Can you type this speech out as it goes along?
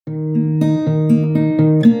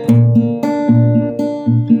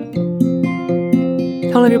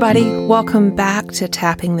everybody. Welcome back to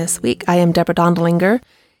Tapping This Week. I am Deborah Dondelinger,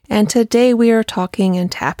 and today we are talking and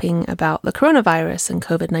tapping about the coronavirus and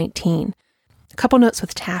COVID-19. A couple notes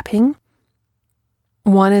with tapping.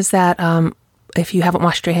 One is that if you haven't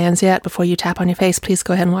washed your hands yet before you tap on your face, please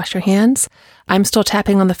go ahead and wash your hands. I'm still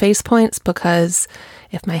tapping on the face points because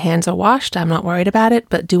if my hands are washed, I'm not worried about it,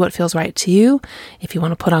 but do what feels right to you. If you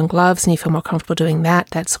want to put on gloves and you feel more comfortable doing that,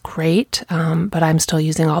 that's great, but I'm still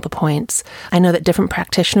using all the points. I know that different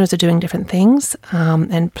practitioners are doing different things,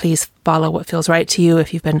 and please follow what feels right to you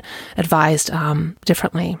if you've been advised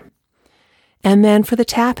differently. And then for the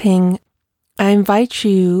tapping, I invite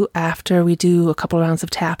you, after we do a couple rounds of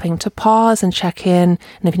tapping, to pause and check in.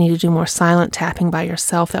 And if you need to do more silent tapping by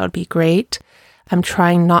yourself, that would be great. I'm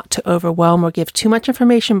trying not to overwhelm or give too much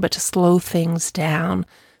information, but to slow things down.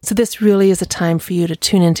 So this really is a time for you to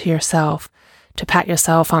tune into yourself, to pat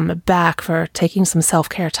yourself on the back for taking some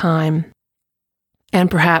self-care time,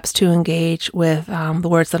 and perhaps to engage with the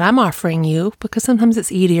words that I'm offering you, because sometimes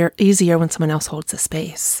it's easier when someone else holds the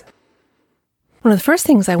space. One of the first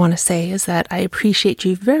things I want to say is that I appreciate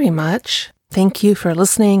you very much. Thank you for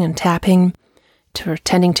listening and tapping, for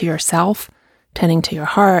tending to yourself, tending to your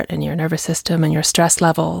heart and your nervous system and your stress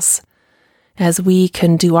levels. As we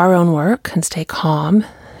can do our own work and stay calm,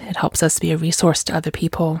 it helps us be a resource to other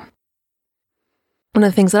people. One of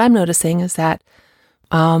the things that I'm noticing is that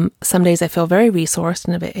some days I feel very resourced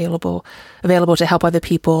and available to help other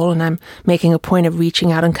people, and I'm making a point of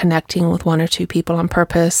reaching out and connecting with one or two people on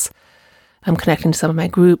purpose. I'm connecting to some of my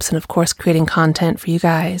groups and, of course, creating content for you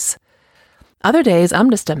guys. Other days, I'm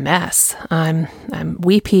just a mess. I'm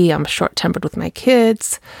weepy. I'm short-tempered with my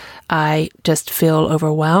kids. I just feel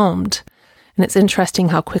overwhelmed. And it's interesting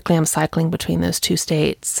how quickly I'm cycling between those two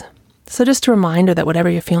states. So just a reminder that whatever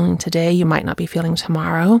you're feeling today, you might not be feeling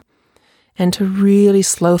tomorrow. And to really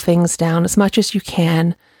slow things down as much as you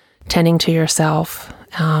can, tending to yourself.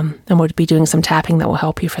 And we'll be doing some tapping that will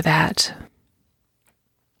help you for that.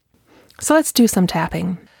 So let's do some tapping.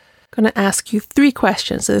 I'm going to ask you 3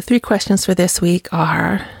 questions. So the 3 questions for this week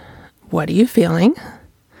are, what are you feeling?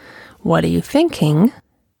 What are you thinking?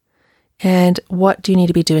 And what do you need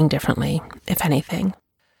to be doing differently, if anything?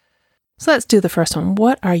 So let's do the first one.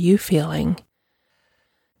 What are you feeling?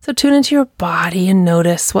 So tune into your body and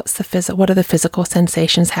notice what are the physical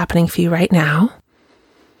sensations happening for you right now?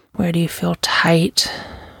 Where do you feel tight?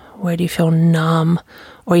 Where do you feel numb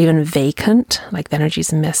or even vacant, like the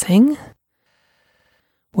energy's missing?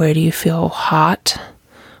 Where do you feel hot?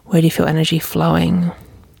 Where do you feel energy flowing?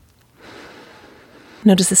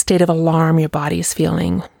 Notice the state of alarm your body is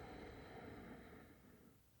feeling.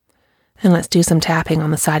 And let's do some tapping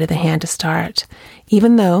on the side of the hand to start.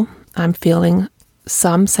 Even though I'm feeling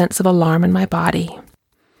some sense of alarm in my body,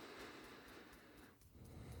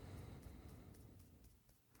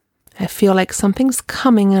 I feel like something's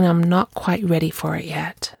coming and I'm not quite ready for it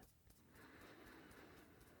yet.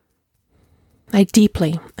 I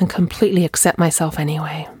deeply and completely accept myself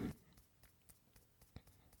anyway.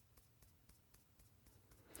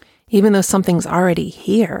 Even though something's already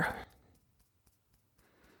here.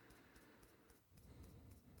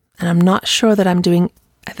 And I'm not sure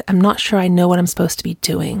I know what I'm supposed to be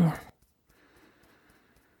doing.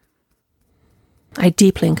 I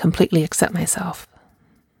deeply and completely accept myself.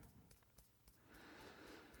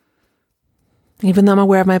 Even though I'm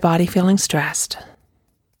aware of my body feeling stressed,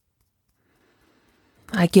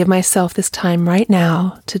 I give myself this time right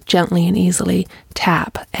now to gently and easily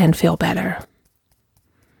tap and feel better.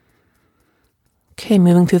 Okay,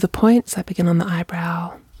 moving through the points, I begin on the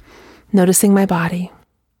eyebrow, noticing my body,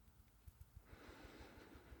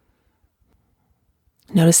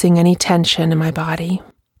 noticing any tension in my body.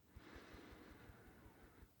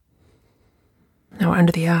 Now we're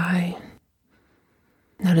under the eye,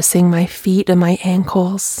 noticing my feet and my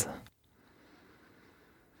ankles.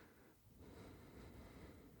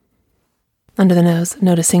 Under the nose,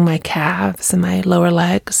 noticing my calves and my lower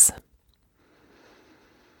legs.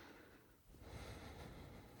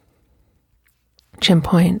 Chin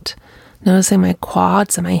point, noticing my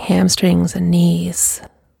quads and my hamstrings and knees.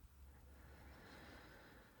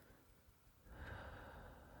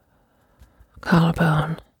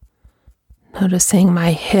 Collarbone, noticing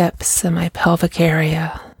my hips and my pelvic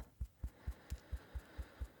area.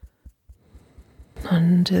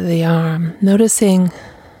 Under the arm, noticing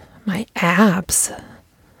my abs,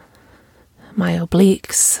 my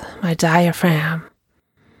obliques, my diaphragm.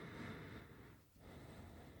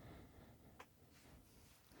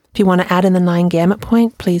 If you want to add in the 9 gamut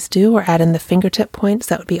point, please do, or add in the fingertip points,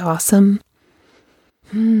 that would be awesome.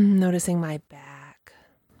 Noticing my back,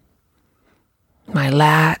 my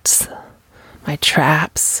lats, my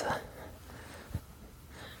traps,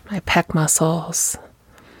 my pec muscles,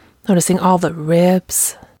 noticing all the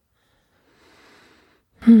ribs.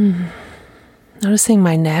 Noticing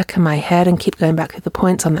my neck and my head, and keep going back through the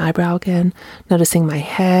points on the eyebrow again. Noticing my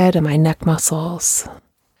head and my neck muscles.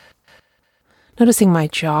 Noticing my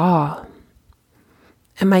jaw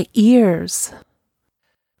and my ears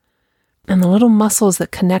and the little muscles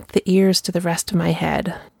that connect the ears to the rest of my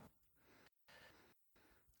head.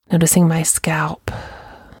 Noticing my scalp.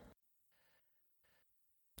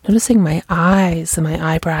 Noticing my eyes and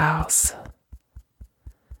my eyebrows.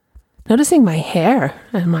 Noticing my hair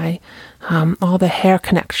and my all the hair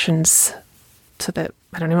connections to the,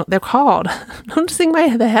 I don't know what they're called. Noticing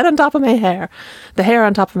the head on top of my hair, the hair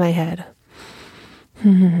on top of my head.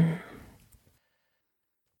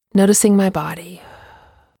 Noticing my body.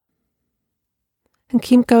 And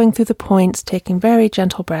keep going through the points, taking very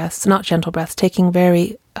gentle breaths, not gentle breaths, taking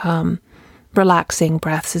very relaxing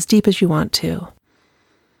breaths as deep as you want to.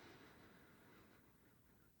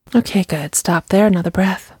 Okay, good. Stop there. Another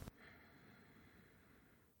breath.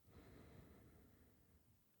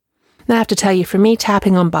 Now I have to tell you, for me,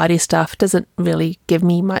 tapping on body stuff doesn't really give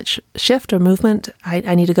me much shift or movement.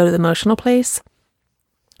 I need to go to the emotional place.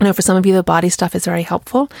 I know for some of you, the body stuff is very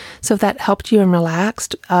helpful. So if that helped you and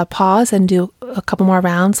relaxed, pause and do a couple more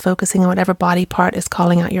rounds, focusing on whatever body part is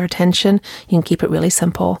calling out your attention. You can keep it really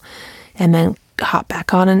simple. And then hop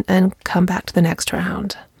back on and come back to the next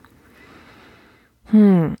round.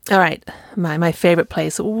 All right, my favorite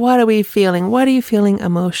place. What are we feeling? What are you feeling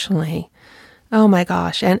emotionally? Oh my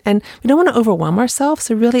gosh. And we don't want to overwhelm ourselves.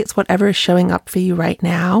 So really it's whatever is showing up for you right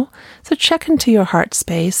now. So check into your heart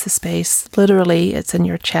space. The space, literally, it's in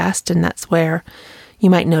your chest. And that's where you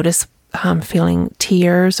might notice feeling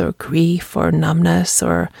tears or grief or numbness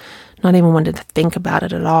or not even wanting to think about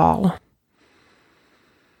it at all.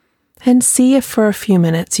 And see if for a few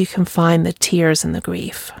minutes you can find the tears and the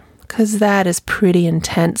grief. Because that is pretty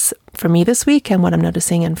intense for me this week and what I'm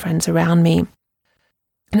noticing in friends around me.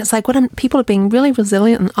 And it's like people are being really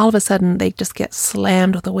resilient and all of a sudden they just get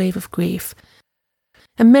slammed with a wave of grief.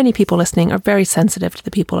 And many people listening are very sensitive to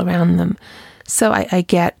the people around them. So I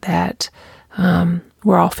get that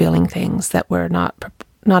we're all feeling things that we're not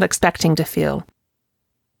expecting to feel.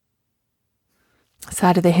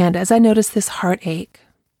 Side of the hand, as I notice this heartache.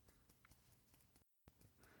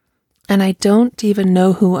 And I don't even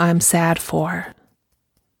know who I'm sad for.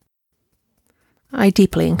 I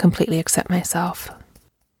deeply and completely accept myself.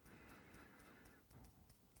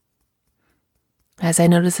 As I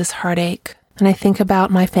notice this heartache, and I think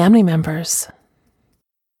about my family members,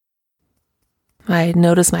 I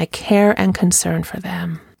notice my care and concern for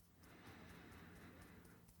them.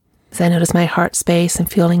 As I notice my heart space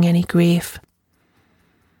and feeling any grief,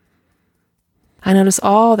 I notice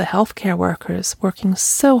all the healthcare workers working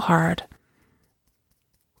so hard,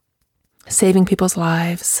 saving people's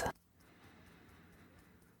lives,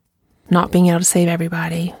 not being able to save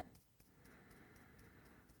everybody.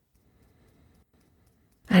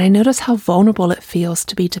 And I notice how vulnerable it feels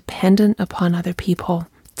to be dependent upon other people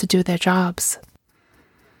to do their jobs.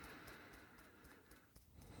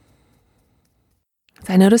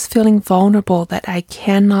 I notice feeling vulnerable that I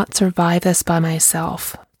cannot survive this by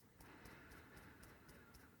myself.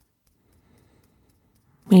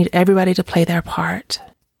 We need everybody to play their part.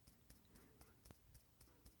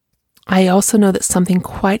 I also know that something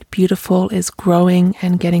quite beautiful is growing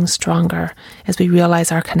and getting stronger as we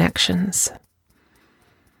realize our connections.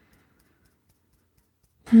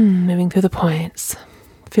 Moving through the points,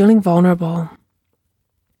 feeling vulnerable,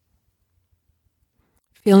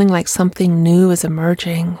 feeling like something new is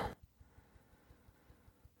emerging,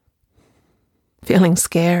 feeling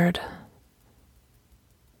scared,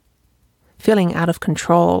 feeling out of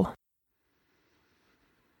control.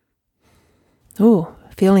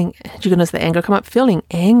 Feeling, did you notice the anger come up? Feeling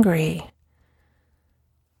angry.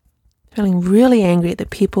 Feeling really angry at the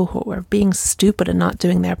people who are being stupid and not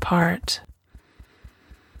doing their part.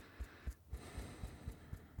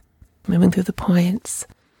 Moving through the points,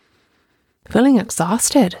 feeling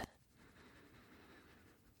exhausted,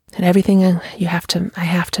 and everything I have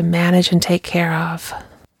to manage and take care of.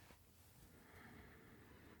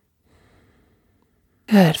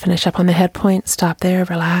 Good. Finish up on the head point. Stop there.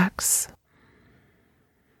 Relax.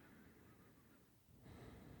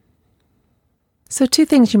 So 2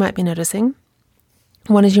 things you might be noticing.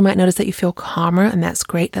 One is you might notice that you feel calmer, and that's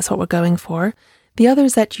great. That's what we're going for. The other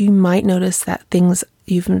is that you might notice that things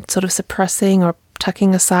you've been sort of suppressing or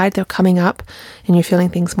tucking aside, they're coming up and you're feeling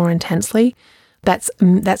things more intensely.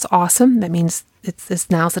 That's awesome. That means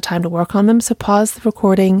now's the time to work on them. So pause the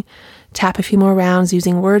recording, tap a few more rounds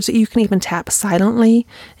using words. You can even tap silently,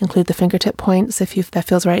 include the fingertip points if that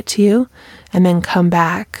feels right to you, and then come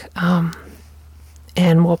back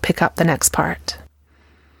and we'll pick up the next part.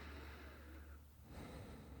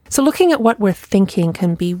 So looking at what we're thinking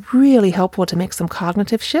can be really helpful to make some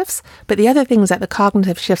cognitive shifts, but the other thing is that the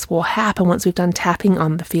cognitive shifts will happen once we've done tapping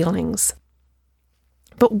on the feelings.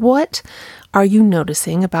 But what are you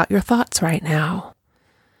noticing about your thoughts right now?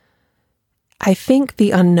 I think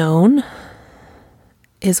the unknown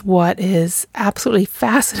is what is absolutely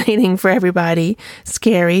fascinating for everybody,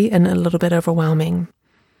 scary, and a little bit overwhelming.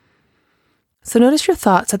 So notice your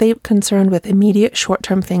thoughts. Are they concerned with immediate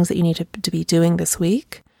short-term things that you need to be doing this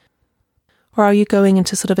week? Or are you going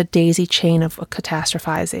into sort of a daisy chain of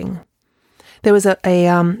catastrophizing? There was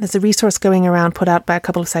there's a resource going around put out by a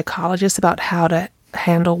couple of psychologists about how to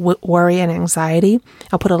handle worry and anxiety.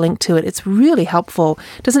 I'll put a link to it. It's really helpful.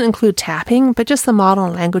 It doesn't include tapping, but just the model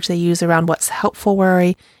and language they use around what's helpful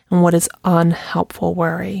worry and what is unhelpful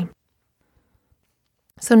worry.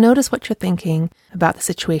 So notice what you're thinking about the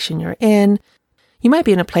situation you're in. You might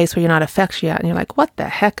be in a place where you're not affected yet and you're like, what the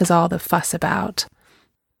heck is all the fuss about?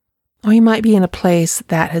 Or you might be in a place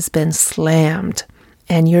that has been slammed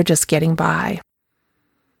and you're just getting by.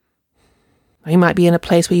 Or you might be in a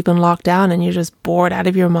place where you've been locked down and you're just bored out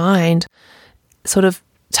of your mind, sort of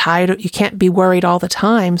tired. You can't be worried all the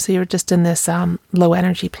time, so you're just in this low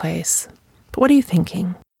energy place. But what are you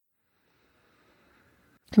thinking?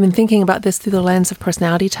 I've been thinking about this through the lens of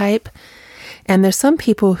personality type, and there's some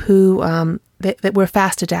people who that we're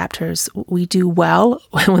fast adapters. We do well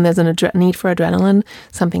when there's a need for adrenaline.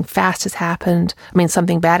 Something fast has happened.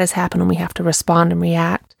 Something bad has happened and we have to respond and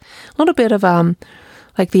react. A little bit of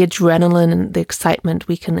like the adrenaline and the excitement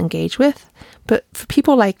we can engage with. But for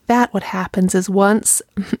people like that, what happens is once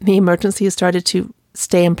the emergency has started to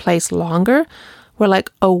stay in place longer, we're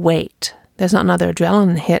like, oh, wait, there's not another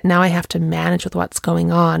adrenaline hit. Now I have to manage with what's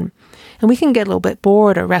going on. And we can get a little bit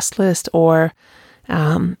bored or restless or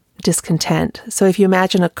discontent. So if you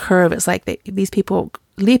imagine a curve, it's like these people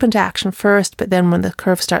leap into action first, but then when the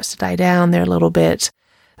curve starts to die down, they're a little bit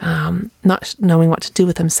not knowing what to do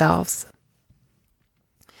with themselves.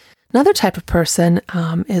 Another type of person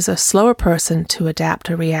is a slower person to adapt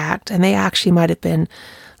or react, and they actually might have been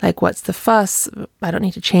like, what's the fuss? I don't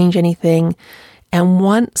need to change anything. And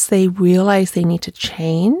once they realize they need to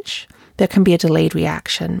change, there can be a delayed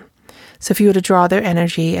reaction. So if you were to draw their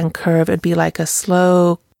energy and curve, it'd be like a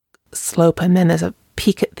slow slope, and then there's a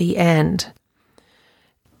peak at the end.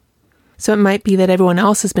 So it might be that everyone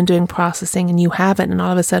else has been doing processing and you haven't, and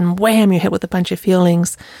all of a sudden, wham, you're hit with a bunch of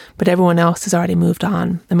feelings, but everyone else has already moved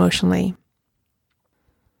on emotionally.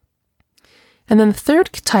 And then the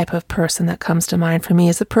third type of person that comes to mind for me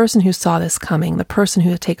is the person who saw this coming, the person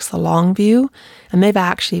who takes the long view, and they've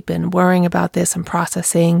actually been worrying about this and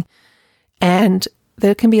processing. And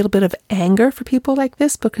there can be a little bit of anger for people like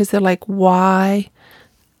this because they're like, why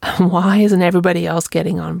isn't everybody else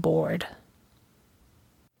getting on board?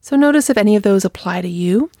 So notice if any of those apply to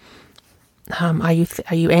you. Are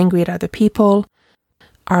you angry at other people?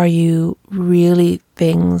 Are you really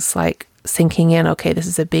things like sinking in, okay, this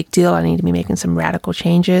is a big deal, I need to be making some radical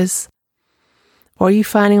changes? Or are you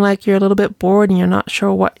finding like you're a little bit bored and you're not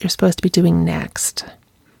sure what you're supposed to be doing next?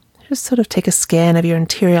 Just sort of take a scan of your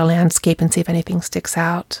interior landscape and see if anything sticks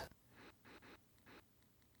out.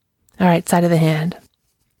 All right, side of the hand.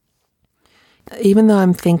 Even though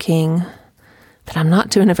I'm thinking that I'm not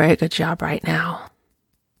doing a very good job right now,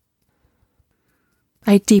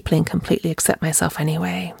 I deeply and completely accept myself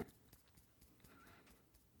anyway.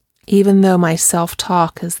 Even though my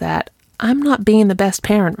self-talk is that I'm not being the best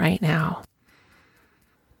parent right now,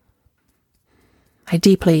 I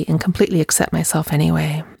deeply and completely accept myself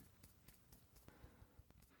anyway.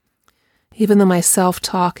 Even though my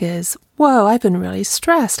self-talk is, whoa, I've been really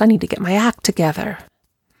stressed, I need to get my act together,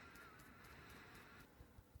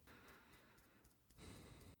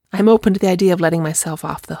 I'm open to the idea of letting myself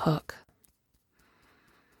off the hook.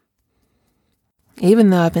 Even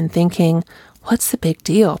though I've been thinking, what's the big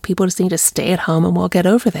deal? People just need to stay at home and we'll get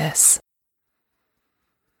over this.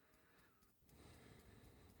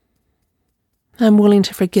 I'm willing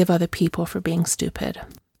to forgive other people for being stupid.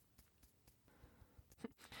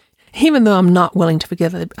 Even though I'm not willing to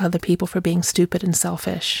forgive other people for being stupid and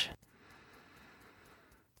selfish.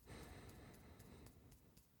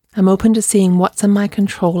 I'm open to seeing what's in my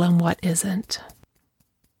control and what isn't.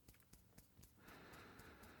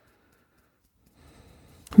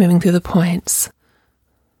 Moving through the points.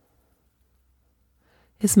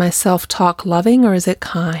 Is my self-talk loving or is it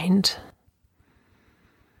kind?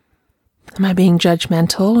 Am I being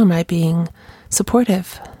judgmental or am I being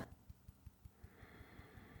supportive?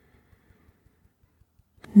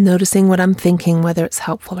 Noticing what I'm thinking, whether it's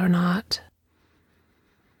helpful or not.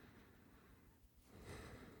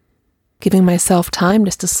 Giving myself time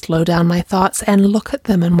just to slow down my thoughts and look at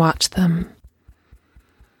them and watch them.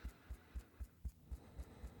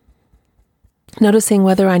 Noticing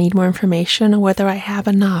whether I need more information or whether I have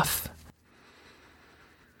enough.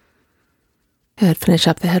 Good. Finish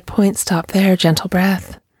up the head point. Stop there. Gentle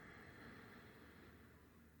breath.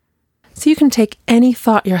 So you can take any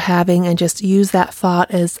thought you're having and just use that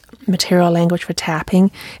thought as material language for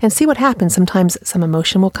tapping and see what happens. Sometimes some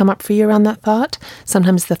emotion will come up for you around that thought.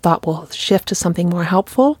 Sometimes the thought will shift to something more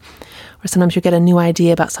helpful, or sometimes you get a new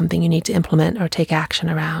idea about something you need to implement or take action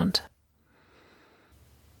around.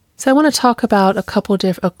 So I want to talk about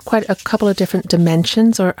quite a couple of different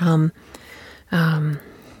dimensions or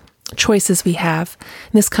choices we have.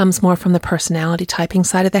 And this comes more from the personality typing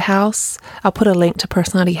side of the house. I'll put a link to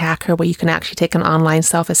Personality Hacker where you can actually take an online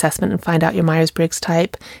self-assessment and find out your Myers-Briggs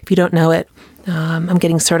type. If you don't know it, I'm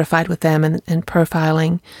getting certified with them and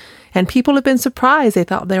profiling. And people have been surprised. They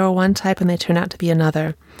thought they were one type and they turn out to be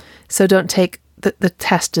another. So don't take the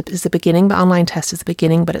test is the beginning. The online test is the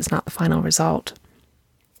beginning, but it's not the final result.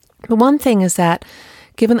 But one thing is that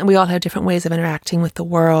given that we all have different ways of interacting with the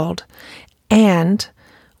world, and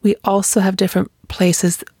we also have different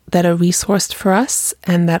places that are resourced for us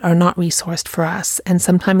and that are not resourced for us. And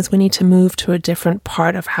sometimes we need to move to a different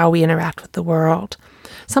part of how we interact with the world.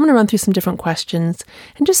 So I'm going to run through some different questions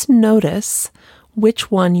and just notice which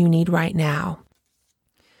one you need right now.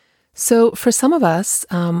 So for some of us,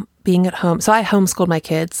 being at home, so I homeschooled my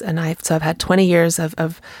kids and I've had 20 years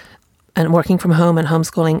of and working from home and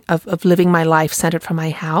homeschooling of living my life centered from my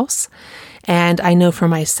house. And I know for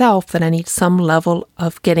myself that I need some level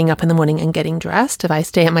of getting up in the morning and getting dressed. If I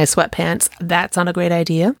stay in my sweatpants, that's not a great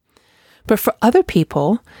idea. But for other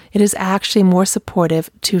people, it is actually more supportive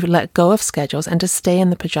to let go of schedules and to stay in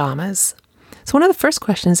the pajamas. So one of the first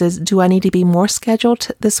questions is, do I need to be more scheduled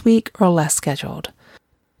this week or less scheduled?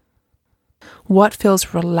 What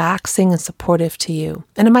feels relaxing and supportive to you?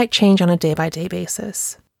 And it might change on a day-by-day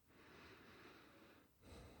basis.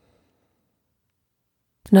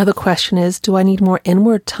 Another question is, do I need more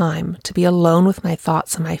inward time to be alone with my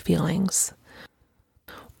thoughts and my feelings?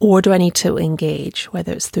 Or do I need to engage,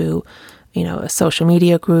 whether it's through, a social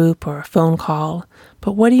media group or a phone call?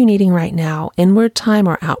 But what are you needing right now, inward time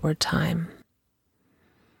or outward time?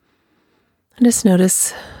 And just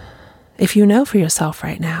notice if you know for yourself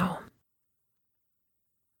right now.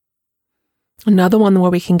 Another one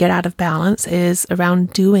where we can get out of balance is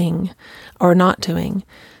around doing or not doing.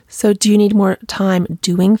 So do you need more time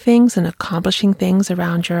doing things and accomplishing things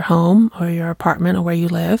around your home or your apartment or where you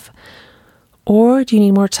live? Or do you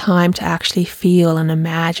need more time to actually feel and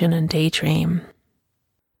imagine and daydream?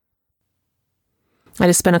 I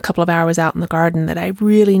just spent a couple of hours out in the garden that I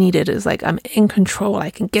really needed. It's like I'm in control. I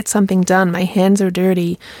can get something done. My hands are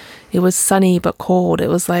dirty. It was sunny but cold. It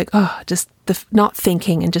was like, just not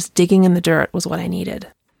thinking and just digging in the dirt was what I needed.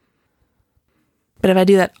 But if I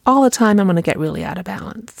do that all the time, I'm going to get really out of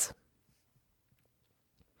balance.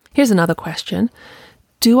 Here's another question.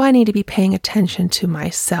 Do I need to be paying attention to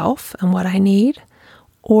myself and what I need?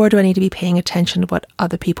 Or do I need to be paying attention to what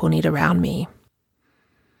other people need around me?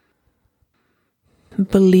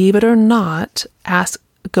 Believe it or not,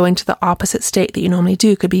 going to the opposite state that you normally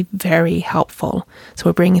do could be very helpful. So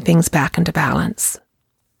we're bringing things back into balance.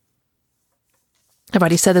 I've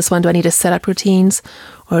already said this one. Do I need to set up routines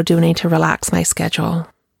or do I need to relax my schedule?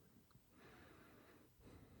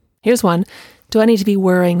 Here's one. Do I need to be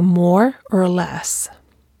worrying more or less?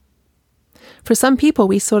 For some people,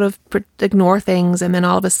 we sort of ignore things and then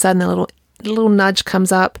all of a sudden a little nudge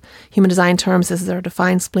comes up. Human design terms, this is our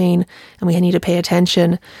defined spleen, and we need to pay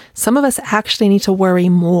attention. Some of us actually need to worry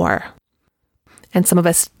more, and some of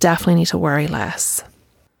us definitely need to worry less.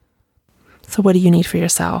 So what do you need for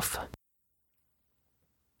yourself?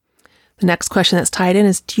 The next question that's tied in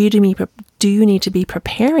is, do you need to be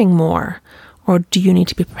preparing more or do you need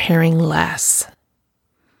to be preparing less?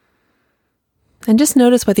 And just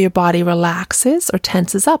notice whether your body relaxes or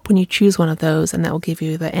tenses up when you choose one of those, and that will give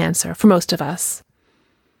you the answer for most of us.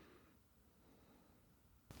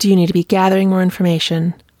 Do you need to be gathering more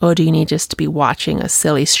information or do you need just to be watching a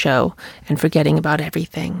silly show and forgetting about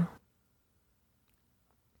everything?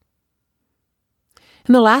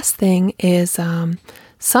 And the last thing is,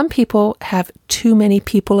 some people have too many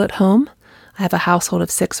people at home. I have a household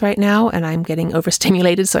of 6 right now, and I'm getting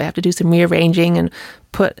overstimulated, so I have to do some rearranging and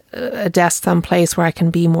put a desk someplace where I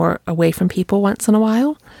can be more away from people once in a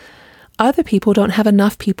while. other people don't have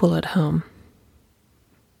enough people at home.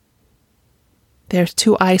 They're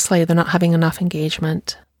too isolated, they're not having enough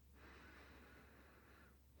engagement.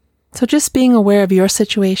 So just being aware of your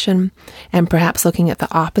situation and perhaps looking at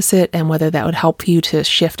the opposite and whether that would help you to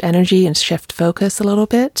shift energy and shift focus a little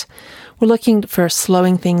bit. We're looking for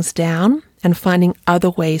slowing things down and finding other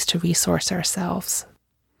ways to resource ourselves.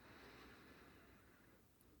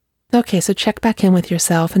 Okay, so check back in with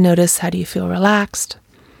yourself and notice, how do you feel relaxed?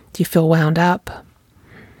 Do you feel wound up?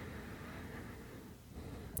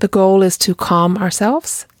 The goal is to calm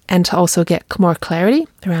ourselves and to also get more clarity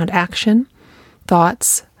around action,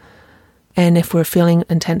 thoughts, and if we're feeling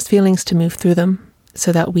intense feelings, to move through them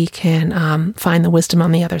so that we can find the wisdom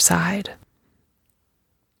on the other side.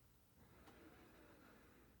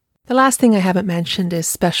 The last thing I haven't mentioned is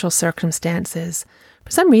special circumstances.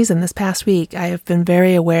 For some reason, this past week, I have been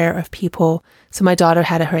very aware of people. So my daughter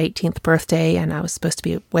had her 18th birthday, and I was supposed to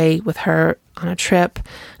be away with her on a trip.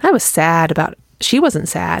 And I was sad about, she wasn't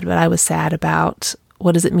sad, but I was sad about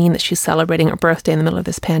what does it mean that she's celebrating her birthday in the middle of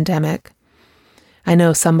this pandemic. I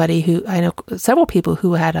know several people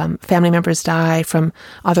who had family members die from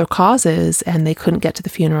other causes, and they couldn't get to the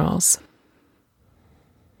funerals.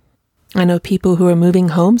 I know people who are moving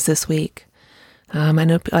homes this week. I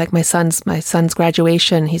know, like my son's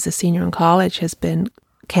graduation, he's a senior in college, has been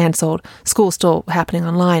canceled. School's still happening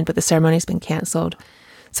online, but the ceremony's been canceled.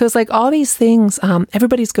 So it's like all these things,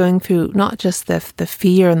 everybody's going through not just the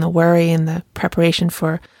fear and the worry and the preparation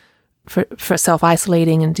for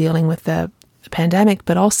self-isolating and dealing with the pandemic,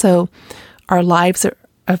 but also our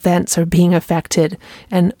events are being affected.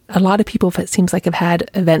 And a lot of people, it seems like, have had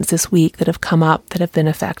events this week that have come up that have been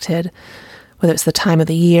affected, whether it's the time of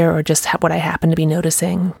the year or just what I happen to be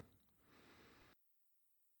noticing.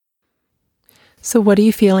 So what are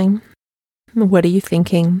you feeling? What are you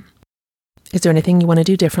thinking? Is there anything you want to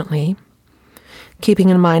do differently? Keeping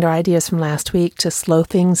in mind our ideas from last week to slow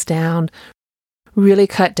things down, really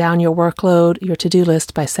cut down your workload, your to-do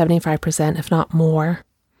list by 75%, if not more.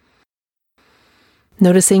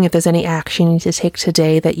 Noticing if there's any action you need to take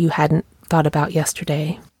today that you hadn't thought about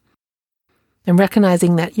yesterday. And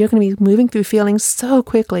recognizing that you're going to be moving through feelings so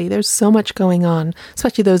quickly. There's so much going on,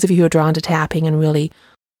 especially those of you who are drawn to tapping and really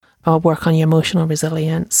work on your emotional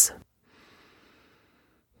resilience.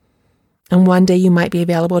 And one day you might be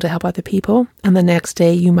available to help other people, and the next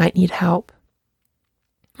day you might need help.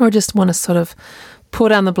 Or just want to sort of pull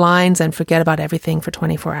down the blinds and forget about everything for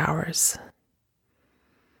 24 hours.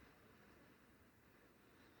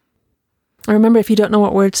 And remember, if you don't know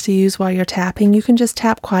what words to use while you're tapping, you can just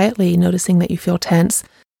tap quietly, noticing that you feel tense.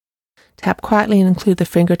 Tap quietly and include the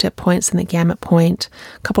fingertip points and the gamut point,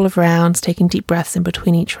 a couple of rounds, taking deep breaths in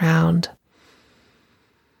between each round.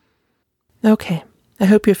 Okay, I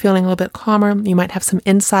hope you're feeling a little bit calmer. You might have some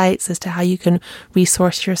insights as to how you can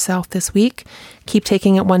resource yourself this week. Keep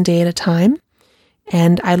taking it one day at a time.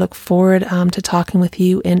 And I look forward to talking with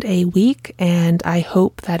you in a week, and I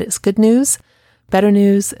hope that it's good news. Better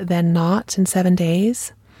news than not in 7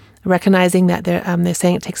 days. Recognizing that they're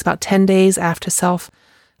saying it takes about 10 days after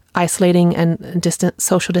self-isolating and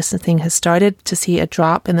social distancing has started to see a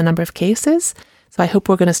drop in the number of cases. So I hope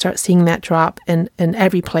we're going to start seeing that drop in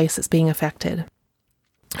every place that's being affected.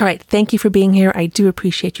 All right, thank you for being here. I do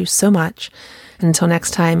appreciate you so much. And until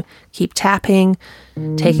next time, keep tapping,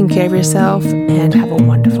 taking care of yourself, and have a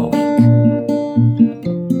wonderful week.